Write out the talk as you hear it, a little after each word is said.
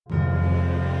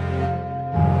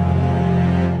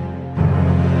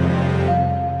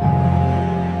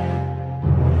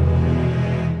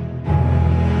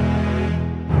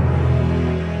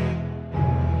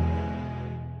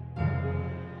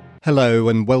Hello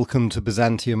and welcome to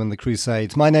Byzantium and the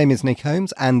Crusades. My name is Nick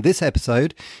Holmes and this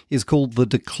episode is called The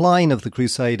Decline of the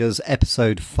Crusaders,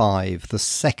 Episode 5, the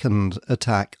second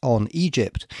attack on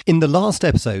Egypt. In the last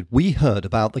episode, we heard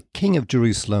about the King of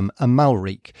Jerusalem,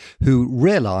 Amalric, who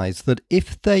realised that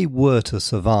if they were to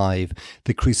survive,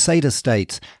 the Crusader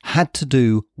states had to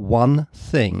do one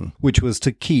thing, which was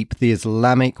to keep the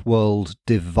Islamic world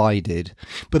divided.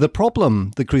 But the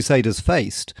problem the Crusaders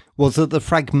faced was that the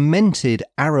fragmented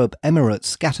Arab emirates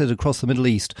scattered across the Middle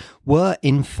East were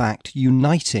in fact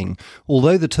uniting.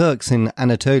 Although the Turks in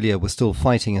Anatolia were still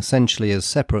fighting essentially as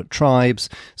separate tribes,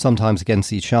 sometimes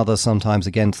against each other, sometimes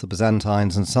against the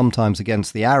Byzantines, and sometimes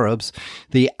against the Arabs,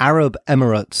 the Arab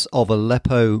emirates of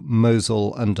Aleppo,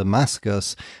 Mosul and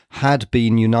Damascus had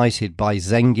been united by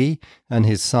Zengi and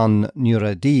his son Nur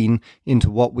ad-Din into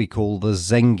what we call the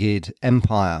Zengid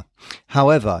Empire.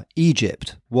 However,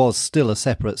 Egypt was still a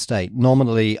separate state,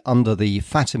 nominally under the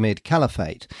Fatimid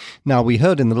Caliphate. Now, we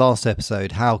heard in the last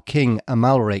episode how King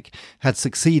Amalric had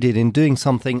succeeded in doing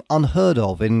something unheard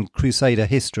of in Crusader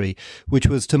history, which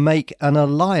was to make an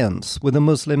alliance with a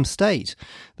Muslim state.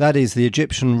 That is, the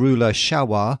Egyptian ruler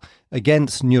Shawwar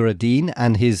against Nur ad-Din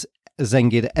and his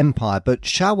Zengid Empire, but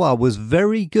Shawwar was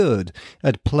very good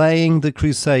at playing the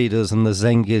Crusaders and the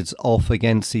Zengids off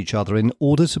against each other in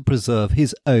order to preserve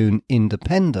his own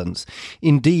independence.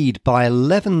 Indeed, by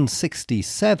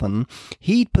 1167,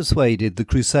 he'd persuaded the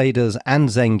Crusaders and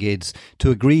Zengids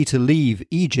to agree to leave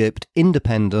Egypt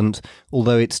independent,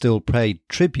 although it still paid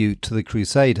tribute to the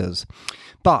Crusaders.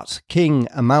 But King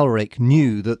Amalric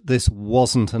knew that this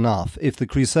wasn't enough. If the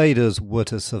Crusaders were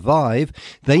to survive,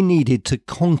 they needed to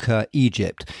conquer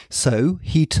Egypt. So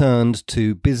he turned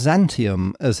to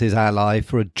Byzantium as his ally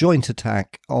for a joint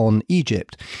attack on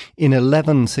Egypt. In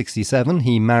 1167,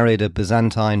 he married a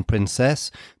Byzantine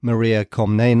princess, Maria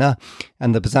Komnena,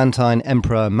 and the Byzantine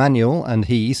Emperor Manuel and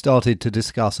he started to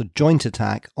discuss a joint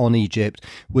attack on Egypt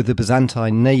with the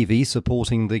Byzantine navy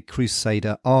supporting the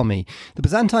Crusader army. The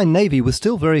Byzantine navy was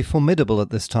still very formidable at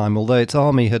this time, although its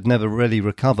army had never really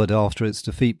recovered after its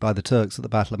defeat by the Turks at the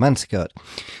Battle of Manzikert.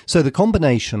 So the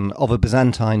combination of a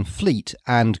Byzantine fleet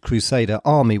and Crusader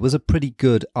army was a pretty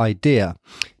good idea.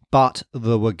 But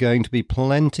there were going to be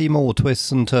plenty more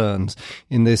twists and turns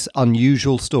in this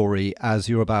unusual story, as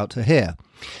you're about to hear.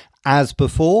 As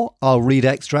before, I'll read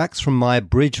extracts from my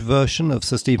abridged version of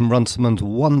Sir Stephen Runciman's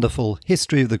wonderful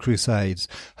History of the Crusades.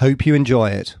 Hope you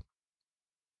enjoy it.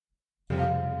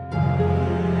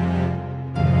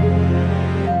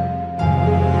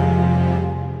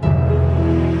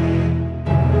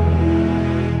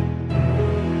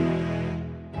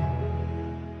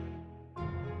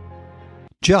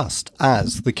 Just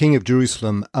as the King of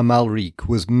Jerusalem, Amalric,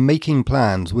 was making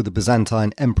plans with the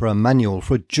Byzantine Emperor Manuel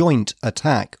for a joint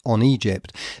attack on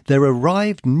Egypt, there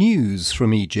arrived news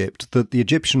from Egypt that the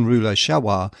Egyptian ruler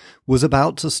Shawwar was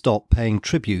about to stop paying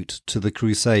tribute to the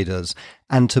Crusaders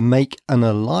and to make an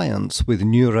alliance with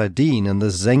Nur ad-Din and the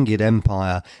Zengid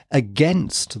Empire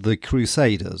against the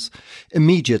Crusaders.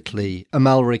 Immediately,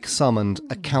 Amalric summoned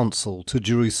a council to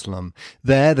Jerusalem.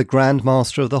 There, the Grand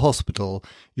Master of the hospital,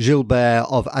 Gilbert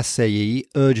of Assailly,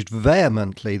 urged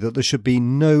vehemently that there should be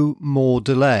no more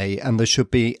delay and there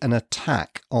should be an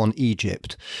attack on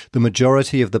Egypt. The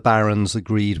majority of the barons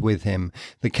agreed with him.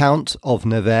 The Count of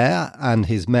Nevers and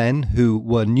his men, who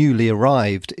were newly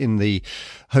arrived in the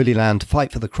Holy Land to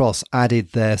fight for the cross,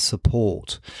 added their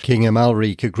support. King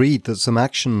Amalric agreed that some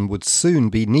action would soon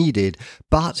be needed,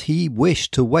 but he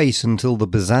wished to wait until the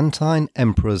Byzantine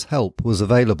emperor's help was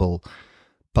available.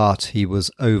 But he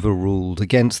was overruled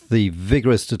against the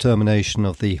vigorous determination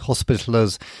of the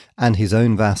Hospitallers and his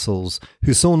own vassals,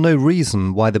 who saw no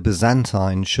reason why the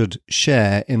Byzantines should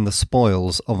share in the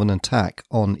spoils of an attack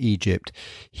on Egypt.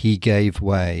 He gave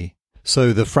way.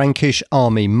 So the Frankish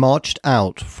army marched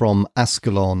out from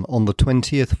Ascalon on the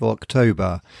 20th of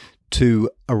October to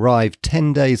arrive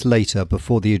 10 days later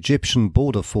before the Egyptian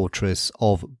border fortress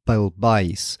of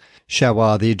Belbais.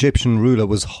 Shawwar, the Egyptian ruler,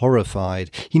 was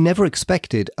horrified. He never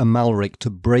expected Amalric to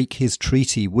break his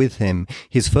treaty with him.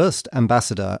 His first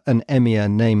ambassador, an emir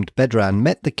named Bedran,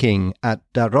 met the king at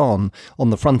Daron on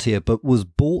the frontier but was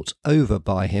bought over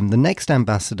by him. The next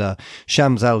ambassador,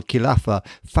 Shams al-Khilafa,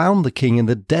 found the king in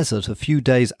the desert a few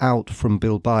days out from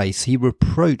Bilbais. He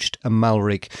reproached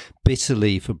Amalric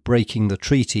bitterly for breaking the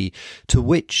treaty, to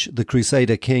which the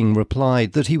Crusader king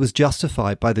replied that he was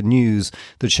justified by the news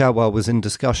that Shawwar was in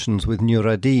discussions with Nur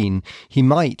ad-Din. He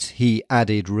might, he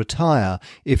added, retire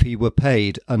if he were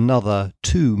paid another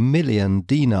 2 million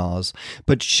dinars.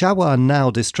 But Shawwar now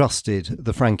distrusted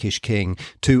the Frankish king.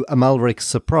 To Amalric's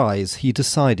surprise, he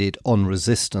decided on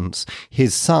resistance.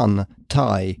 His son,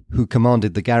 Tai, who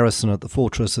commanded the garrison at the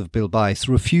fortress of Bilbais,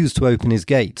 refused to open his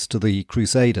gates to the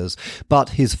Crusaders,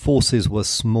 but his forces were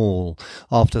small.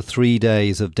 After 3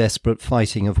 days of desperate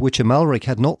fighting, of which Amalric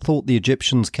had not thought the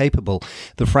Egyptians capable,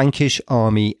 the Frankish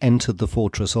army entered the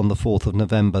fortress on the 4th of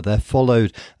November. There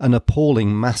followed an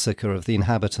appalling massacre of the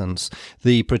inhabitants.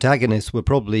 The protagonists were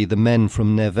probably the men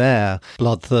from Nevers,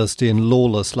 bloodthirsty and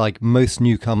lawless like most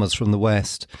newcomers from the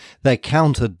west. Their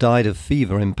count had died of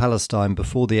fever in Palestine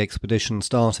before the expedition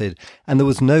started, and there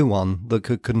was no one that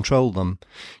could control them.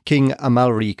 King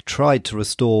Amalric tried to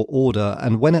restore order,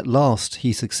 and when at last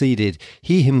he succeeded,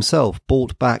 he himself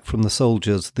brought back from the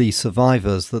soldiers the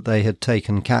survivors that they had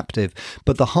taken captive.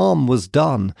 But the harm was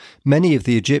done. Many of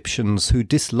the Egyptians who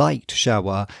disliked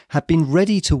Shawar had been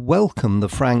ready to welcome the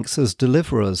Franks as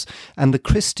deliverers, and the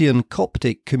Christian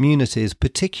Coptic communities,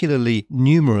 particularly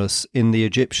numerous in the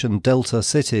Egyptian Delta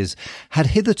cities, had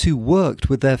hitherto worked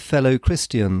with their fellow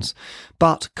Christians.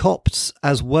 But Copts,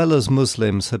 as well as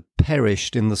Muslims, had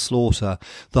perished in the slaughter.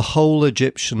 The whole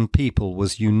Egyptian people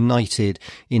was united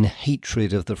in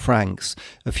hatred of the Franks.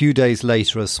 A few days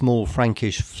later, a small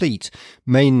Frankish fleet,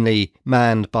 mainly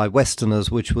manned by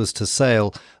Westerners, which was to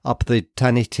sail up the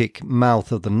Tanitic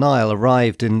mouth of the Nile,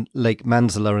 arrived in Lake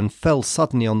Manzala and fell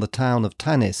suddenly on the town of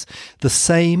Tanis. The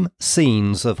same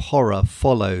scenes of horror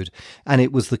followed, and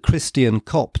it was the Christian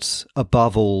Copts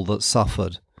above all that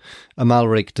suffered.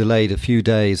 Amalric delayed a few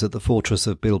days at the fortress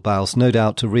of Bilbaos, no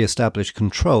doubt to re-establish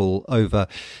control over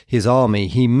his army.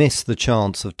 He missed the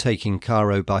chance of taking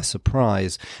Cairo by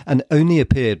surprise and only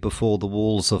appeared before the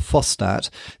walls of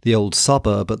Fostat, the old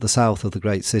suburb at the south of the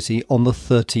great city, on the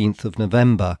 13th of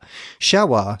November.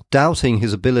 Shawar, doubting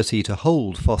his ability to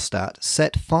hold Fostat,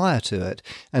 set fire to it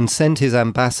and sent his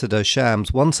ambassador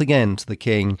Shams once again to the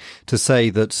king to say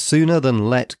that sooner than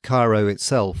let Cairo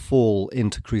itself fall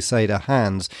into Crusader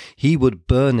hands, he would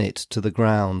burn it to the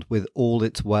ground with all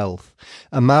its wealth.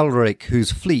 Amalric,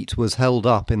 whose fleet was held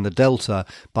up in the delta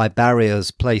by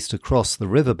barriers placed across the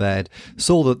riverbed,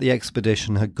 saw that the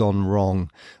expedition had gone wrong.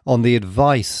 On the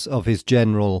advice of his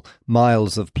general,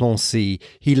 Miles of Plancy,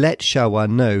 he let Shawar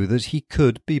know that he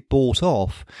could be bought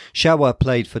off. Shawar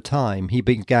played for time. He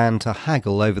began to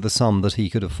haggle over the sum that he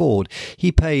could afford.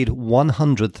 He paid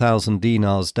 100,000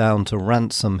 dinars down to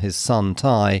ransom his son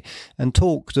Tai, and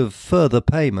talked of further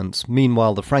payments.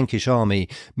 Meanwhile, the Frankish army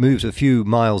moved a few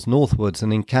miles northwards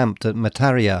and encamped at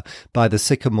Mataria by the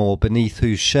sycamore beneath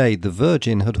whose shade the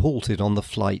Virgin had halted on the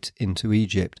flight into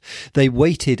Egypt. They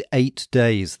waited 8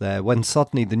 days there when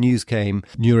suddenly the news came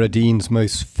Nur ad-Din's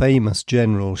most famous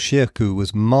general, Shirkuh,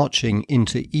 was marching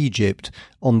into Egypt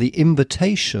on the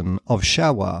invitation of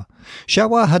Shawar.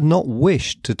 Shawar had not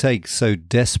wished to take so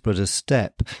desperate a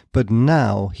step, but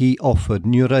now he offered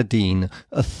Nur ad-Din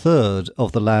a third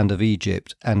of the land of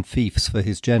Egypt and fiefs for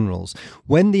his generals.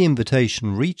 When the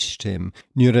invitation reached him,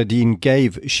 Nur ad-Din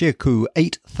gave Shirkuh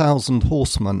 8,000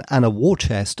 horsemen and a war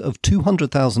chest of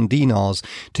 200,000 dinars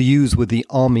to use with the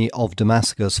army of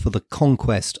Damascus for the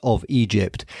conquest of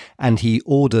Egypt, and he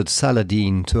ordered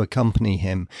Saladin to accompany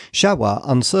him. Shawar,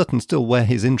 uncertain still where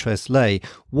his interest lay,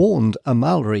 warned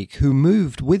Amalric, who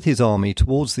moved with his army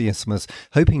towards the isthmus,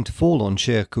 hoping to fall on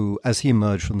Shirkuh as he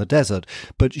emerged from the desert.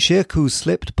 But Shirkuh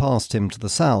slipped past him to the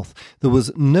south. There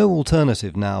was no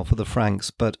alternative now for the Franks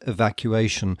but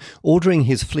evacuation. Ordering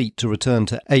his fleet to return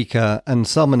to Acre and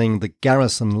summoning the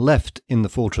garrison left in the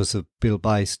fortress of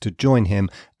Bilbais to join him,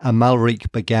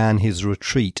 Amalric began his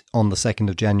retreat on the 2nd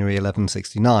of January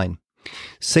 1169.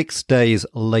 6 days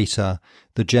later,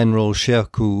 the general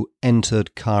Shirkuh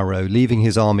entered Cairo. Leaving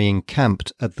his army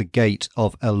encamped at the gate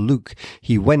of El-Luk,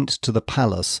 he went to the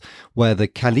palace, where the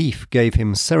Caliph gave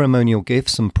him ceremonial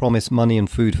gifts and promised money and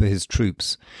food for his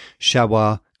troops.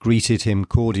 Shawar greeted him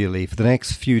cordially. For the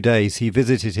next few days he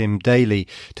visited him daily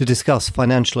to discuss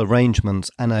financial arrangements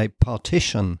and a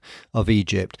partition of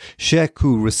Egypt.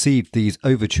 Shirkuh received these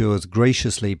overtures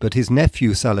graciously, but his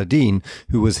nephew Saladin,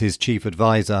 who was his chief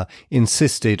adviser,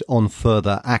 insisted on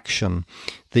further action.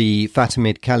 The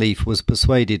Fatimid Caliph was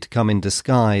persuaded to come in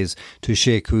disguise to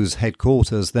Shirkuh's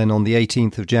headquarters. Then on the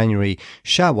 18th of January,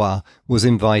 Shawar was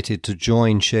invited to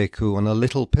join Shirkuh on a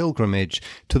little pilgrimage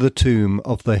to the tomb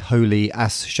of the holy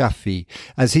As-Shafi.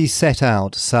 As he set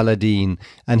out, Saladin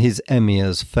and his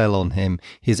emirs fell on him.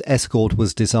 His escort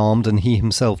was disarmed and he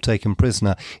himself taken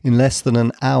prisoner. In less than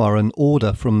an hour, an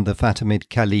order from the Fatimid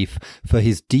Caliph for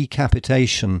his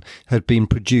decapitation had been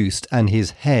produced, and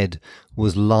his head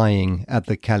was lying at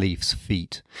the Caliph's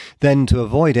feet. Then, to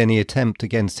avoid any attempt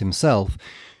against himself,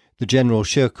 the general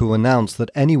Shirkuh announced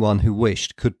that anyone who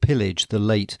wished could pillage the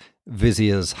late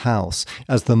vizier's house.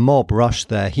 As the mob rushed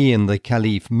there, he and the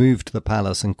caliph moved to the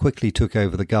palace and quickly took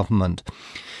over the government.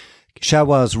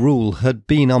 Shahwar's rule had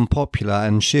been unpopular,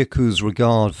 and Shirkuh's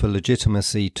regard for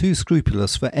legitimacy too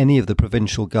scrupulous for any of the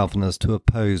provincial governors to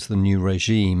oppose the new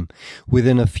regime.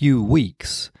 Within a few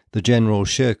weeks, the general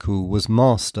Shirkuh was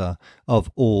master of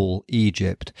all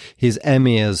Egypt. His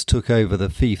emirs took over the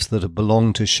fiefs that had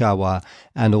belonged to Shahwar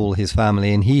and all his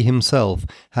family, and he himself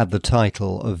had the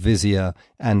title of vizier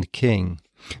and king.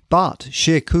 But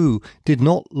Shirkuh did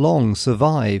not long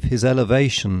survive his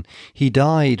elevation. He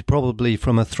died probably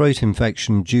from a throat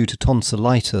infection due to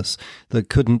tonsillitis that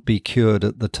couldn't be cured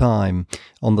at the time,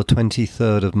 on the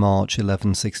 23rd of March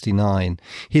 1169.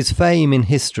 His fame in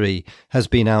history has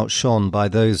been outshone by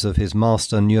those of his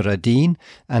master Nur ad-Din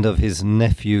and of his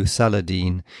nephew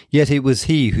Saladin. Yet it was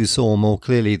he who saw more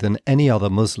clearly than any other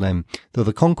Muslim that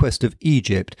the conquest of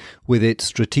Egypt, with its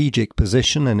strategic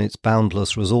position and its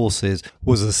boundless resources,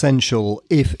 was essential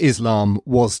if Islam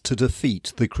was to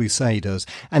defeat the Crusaders.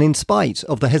 And in spite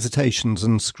of the hesitations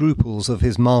and scruples of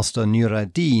his master Nur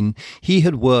ad-Din, he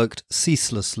had worked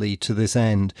ceaselessly to this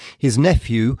end. His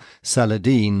nephew,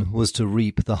 Saladin, was to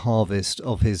reap the harvest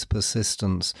of his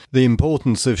persistence. The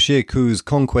importance of Shirkuh's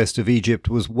conquest of Egypt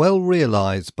was well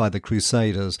realized by the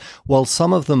Crusaders, while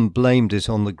some of them blamed it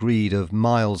on the greed of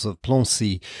Miles of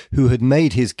Plancy, who had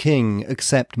made his king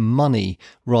accept money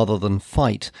rather than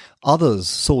fight. Others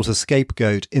sought a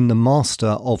scapegoat in the master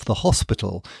of the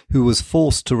hospital, who was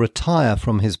forced to retire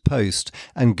from his post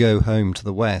and go home to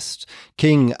the west.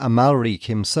 King Amalric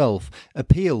himself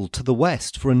appealed to the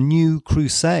west for a new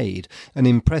crusade. An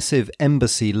impressive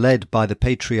embassy led by the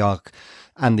Patriarch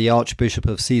and the Archbishop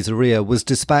of Caesarea was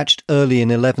dispatched early in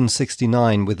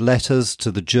 1169 with letters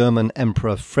to the German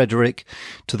Emperor Frederick,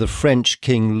 to the French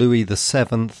King Louis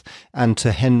VII, and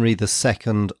to Henry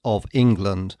II of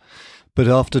England. But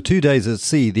after 2 days at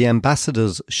sea, the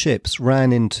ambassadors' ships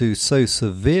ran into so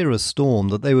severe a storm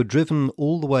that they were driven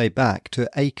all the way back to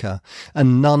Acre,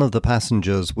 and none of the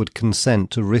passengers would consent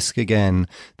to risk again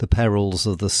the perils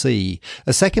of the sea.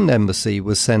 A second embassy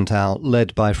was sent out,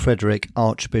 led by Frederick,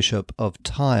 Archbishop of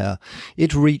Tyre.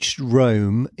 It reached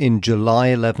Rome in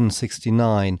July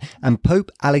 1169, and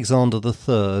Pope Alexander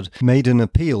III made an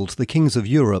appeal to the kings of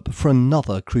Europe for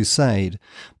another crusade.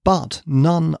 But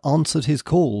none answered his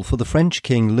call, for the French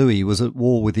King Louis was at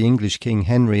war with the English King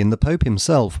Henry, and the Pope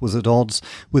himself was at odds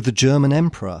with the German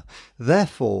Emperor.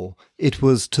 Therefore, it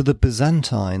was to the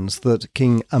Byzantines that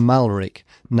King Amalric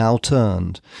now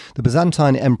turned. The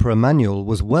Byzantine Emperor Manuel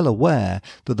was well aware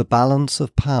that the balance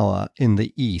of power in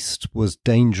the East was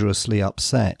dangerously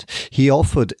upset. He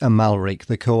offered Amalric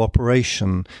the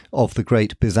cooperation of the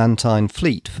great Byzantine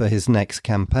fleet for his next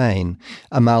campaign.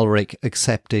 Amalric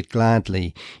accepted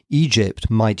gladly. Egypt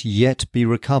might yet be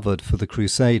recovered for the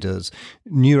Crusaders.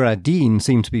 Nur ad-Din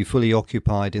seemed to be fully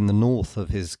occupied in the north of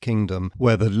his kingdom,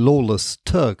 where the lawless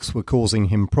Turks were causing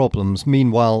him problems.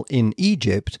 Meanwhile, in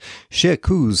Egypt,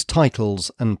 Shirkuh's titles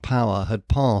and power had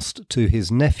passed to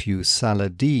his nephew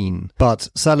Saladin. But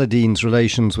Saladin's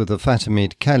relations with the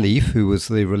Fatimid Caliph, who was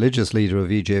the religious leader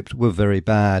of Egypt, were very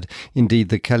bad. Indeed,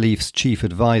 the Caliph's chief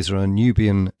advisor, a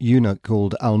Nubian eunuch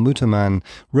called Al-Mutaman,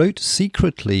 wrote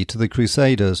secretly to the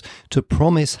Crusaders to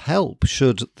promise help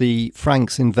should the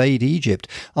Franks invade Egypt.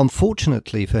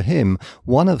 Unfortunately for him,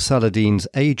 one of Saladin's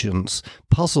agents,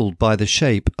 puzzled by the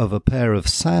shape of a pair of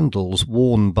sandals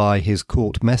worn by his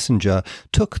court messenger,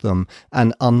 took them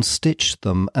and unstitched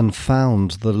them and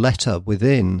found the letter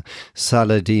within.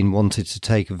 Saladin wanted to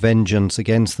take vengeance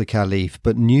against the Caliph,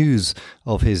 but news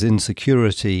of his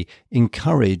insecurity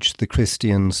encouraged the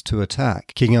Christians to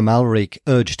attack. King Amalric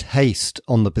urged haste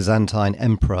on the Byzantine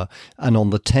emperor, and on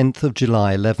the 10th of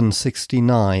July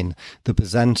 1169, the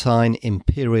Byzantine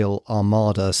Imperial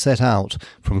Armada set out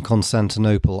from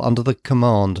Constantinople under the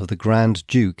command of the Grand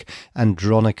Duke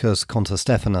Andronicus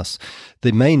Contestephanus.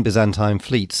 The main Byzantine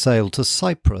fleet sailed to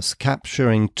Cyprus,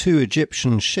 capturing 2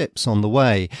 Egyptian ships on the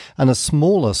way, and a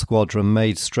smaller squadron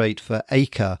made straight for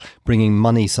Acre, bringing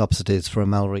money subsidies for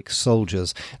Amalric's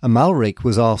soldiers. Amalric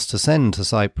was asked to send to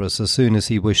Cyprus as soon as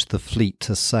he wished the fleet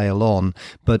to sail on,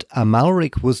 but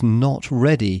Amalric was not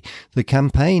ready. The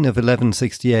campaign of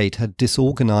 1168 had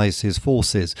disorganized his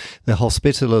forces. The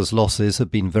Hospitallers' losses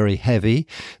had been very heavy.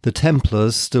 The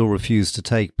Templars still refused to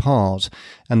take take part,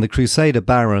 and the Crusader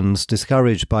barons,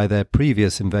 discouraged by their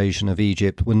previous invasion of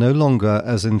Egypt, were no longer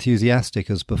as enthusiastic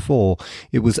as before.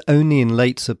 It was only in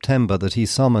late September that he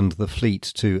summoned the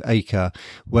fleet to Acre,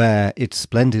 where its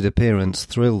splendid appearance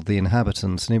thrilled the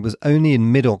inhabitants, and it was only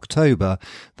in mid-October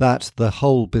that the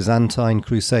whole Byzantine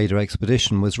Crusader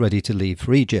expedition was ready to leave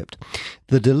for Egypt.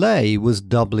 The delay was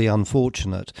doubly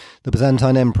unfortunate. The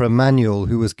Byzantine Emperor Manuel,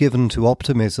 who was given to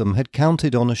optimism, had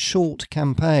counted on a short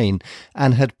campaign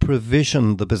and had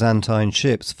provisioned the Byzantine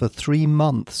ships for 3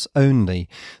 months only.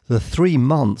 The 3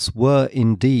 months were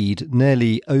indeed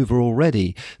nearly over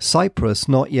already. Cyprus,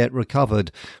 not yet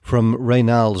recovered from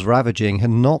Raynal's ravaging, had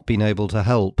not been able to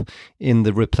help in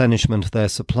the replenishment of their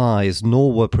supplies,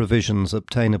 nor were provisions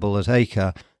obtainable at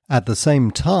Acre. At the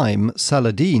same time,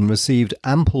 Saladin received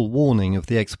ample warning of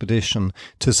the expedition.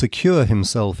 To secure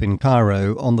himself in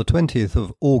Cairo on the 20th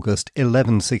of August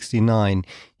 1169,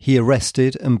 he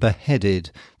arrested and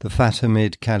beheaded the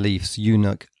Fatimid Caliph's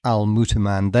eunuch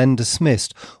Al-Mutaman, then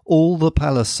dismissed all the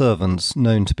palace servants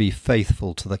known to be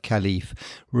faithful to the Caliph,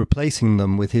 replacing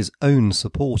them with his own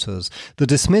supporters. The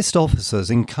dismissed officers,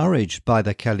 encouraged by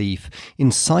the Caliph,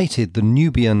 incited the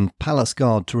Nubian palace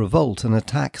guard to revolt and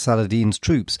attack Saladin's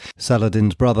troops.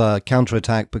 Saladin's brother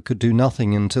counterattacked but could do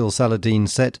nothing until Saladin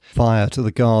set fire to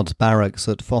the guards' barracks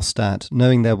at Fostat.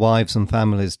 Knowing their wives and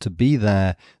families to be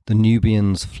there, the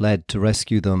Nubians fled to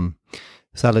rescue them.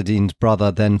 Saladin's brother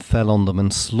then fell on them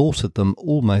and slaughtered them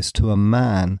almost to a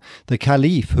man. The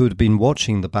Caliph, who had been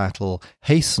watching the battle,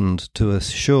 hastened to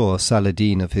assure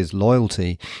Saladin of his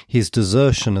loyalty. His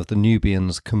desertion of the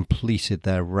Nubians completed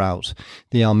their rout.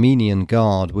 The Armenian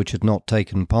guard, which had not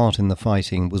taken part in the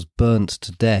fighting, was burnt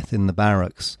to death in the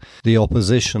barracks. The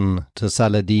opposition to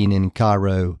Saladin in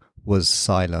Cairo was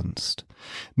silenced.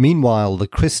 Meanwhile, the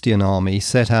Christian army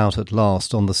set out at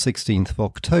last on the 16th of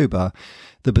October.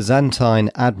 The Byzantine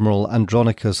admiral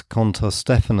Andronicus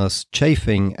Contostephanus,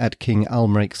 chafing at King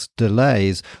Almeric's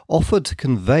delays, offered to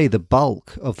convey the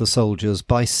bulk of the soldiers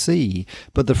by sea,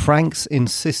 but the Franks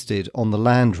insisted on the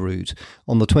land route.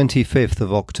 On the 25th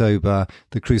of October,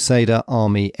 the Crusader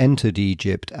army entered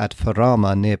Egypt at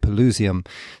Farama near Pelusium.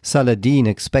 Saladin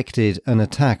expected an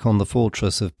attack on the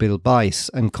fortress of Bilbais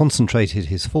and concentrated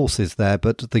his forces there,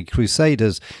 but the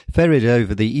Crusaders, ferried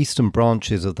over the eastern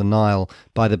branches of the Nile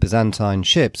by the Byzantine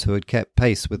ships who had kept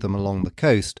pace with them along the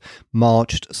coast,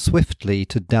 marched swiftly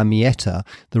to Damietta,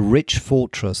 the rich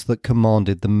fortress that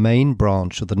commanded the main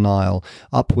branch of the Nile,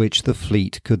 up which the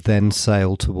fleet could then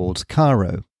sail towards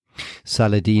Cairo.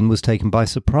 Saladin was taken by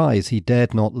surprise. He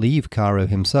dared not leave Cairo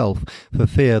himself for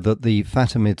fear that the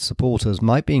Fatimid supporters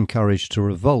might be encouraged to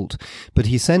revolt, but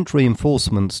he sent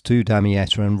reinforcements to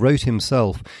Damietta and wrote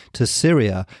himself to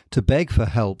Syria to beg for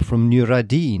help from Nur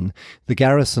ad-Din. The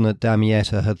garrison at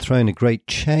Damietta had thrown a great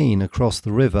chain across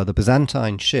the river. The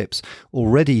Byzantine ships,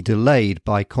 already delayed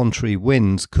by contrary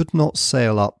winds, could not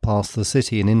sail up past the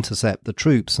city and intercept the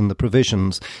troops and the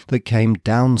provisions that came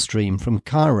downstream from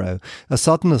Cairo. A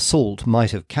sudden assault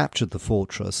might have captured the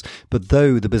fortress, but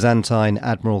though the Byzantine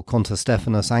Admiral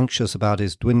Contostephanus, anxious about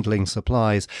his dwindling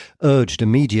supplies, urged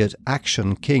immediate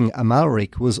action, King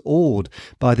Amalric was awed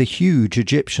by the huge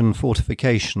Egyptian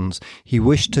fortifications. He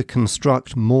wished to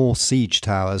construct more siege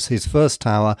towers. His first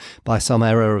tower, by some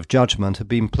error of judgment, had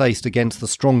been placed against the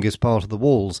strongest part of the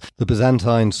walls. The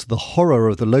Byzantines, to the horror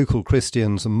of the local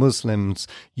Christians and Muslims,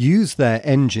 used their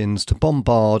engines to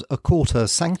bombard a quarter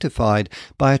sanctified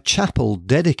by a chapel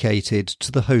dedicated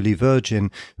to the Holy Virgin,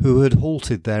 who had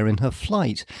halted there in her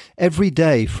flight. Every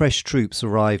day fresh troops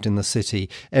arrived in the city.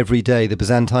 Every day the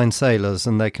Byzantine sailors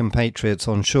and their compatriots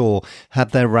on shore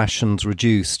had their rations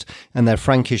reduced, and their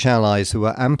Frankish allies, who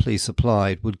were amply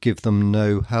supplied, would give them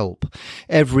no help.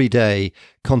 Every day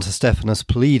Contostephanus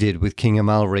pleaded with King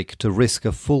Amalric to risk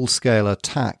a full-scale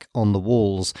attack on the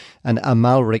walls, and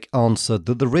Amalric answered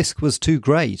that the risk was too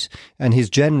great, and his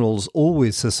generals,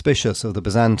 always suspicious of the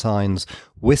Byzantines,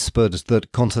 whispered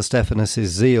that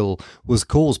Contostephanus's zeal was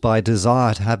caused by a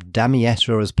desire to have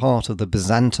Damietta as part of the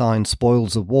Byzantine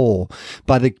spoils of war.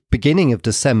 By the beginning of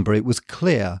December, it was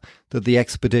clear that the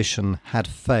expedition had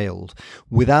failed.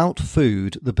 Without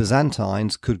food, the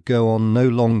Byzantines could go on no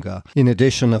longer. In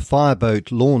addition, a fireboat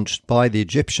launched by the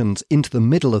Egyptians into the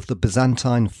middle of the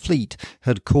Byzantine fleet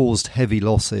had caused heavy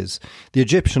losses. The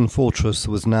Egyptian fortress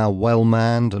was now well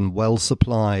manned and well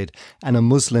supplied, and a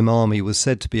Muslim army was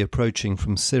said to be approaching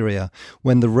from Syria,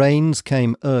 when the rains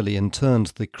came early and turned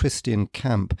the Christian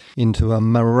camp into a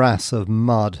morass of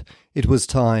mud. It was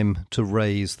time to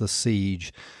raise the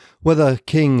siege. Whether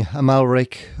King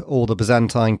Amalric or the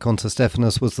Byzantine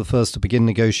Contestephanus was the first to begin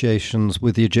negotiations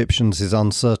with the Egyptians is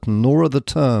uncertain, nor are the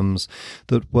terms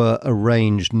that were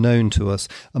arranged known to us.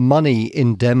 A money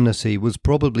indemnity was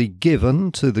probably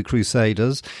given to the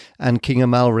Crusaders, and King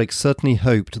Amalric certainly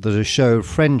hoped that a show of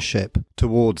friendship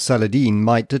towards Saladin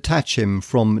might detach him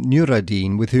from Nur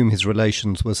ad-Din, with whom his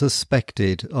relations were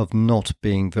suspected of not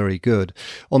being very good.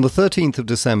 On the 13th of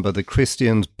December, the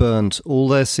Christians burnt all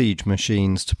their siege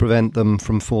machines to prevent them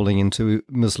from falling into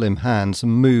Muslim hands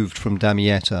and moved from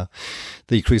Damietta.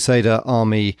 The Crusader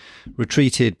army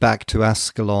retreated back to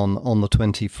Ascalon on the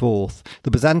 24th.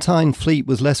 The Byzantine fleet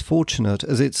was less fortunate.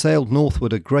 As it sailed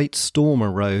northward, a great storm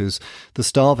arose. The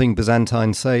starving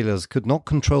Byzantine sailors could not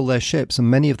control their ships,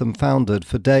 and many of them foundered.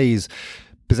 For days,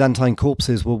 Byzantine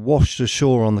corpses were washed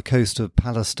ashore on the coast of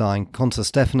Palestine.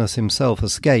 Contestephanus himself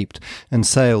escaped and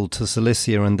sailed to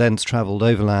Cilicia and thence travelled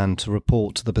overland to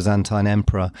report to the Byzantine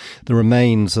emperor. The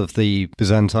remains of the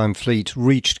Byzantine fleet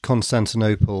reached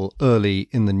Constantinople early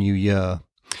in the new year.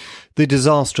 The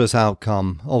disastrous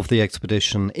outcome of the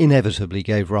expedition inevitably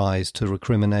gave rise to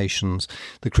recriminations.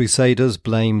 The Crusaders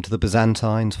blamed the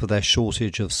Byzantines for their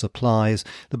shortage of supplies.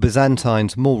 The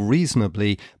Byzantines, more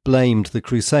reasonably, blamed the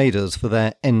Crusaders for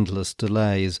their endless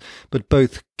delays. But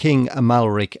both King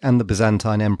Amalric and the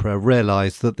Byzantine emperor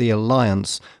realized that the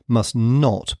alliance must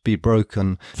not be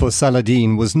broken, for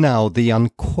Saladin was now the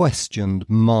unquestioned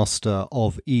master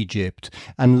of Egypt,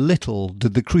 and little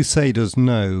did the Crusaders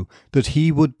know that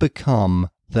he would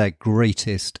become their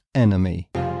greatest enemy.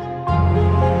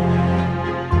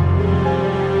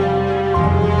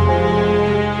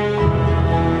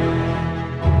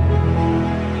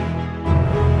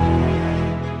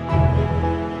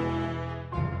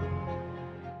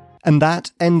 And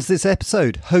that ends this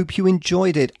episode. Hope you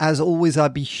enjoyed it. As always,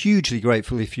 I'd be hugely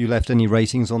grateful if you left any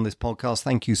ratings on this podcast.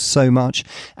 Thank you so much.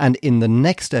 And in the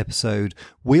next episode,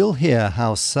 we'll hear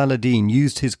how Saladin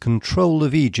used his control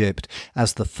of Egypt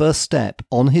as the first step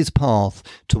on his path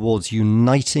towards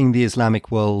uniting the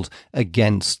Islamic world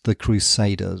against the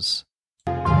Crusaders.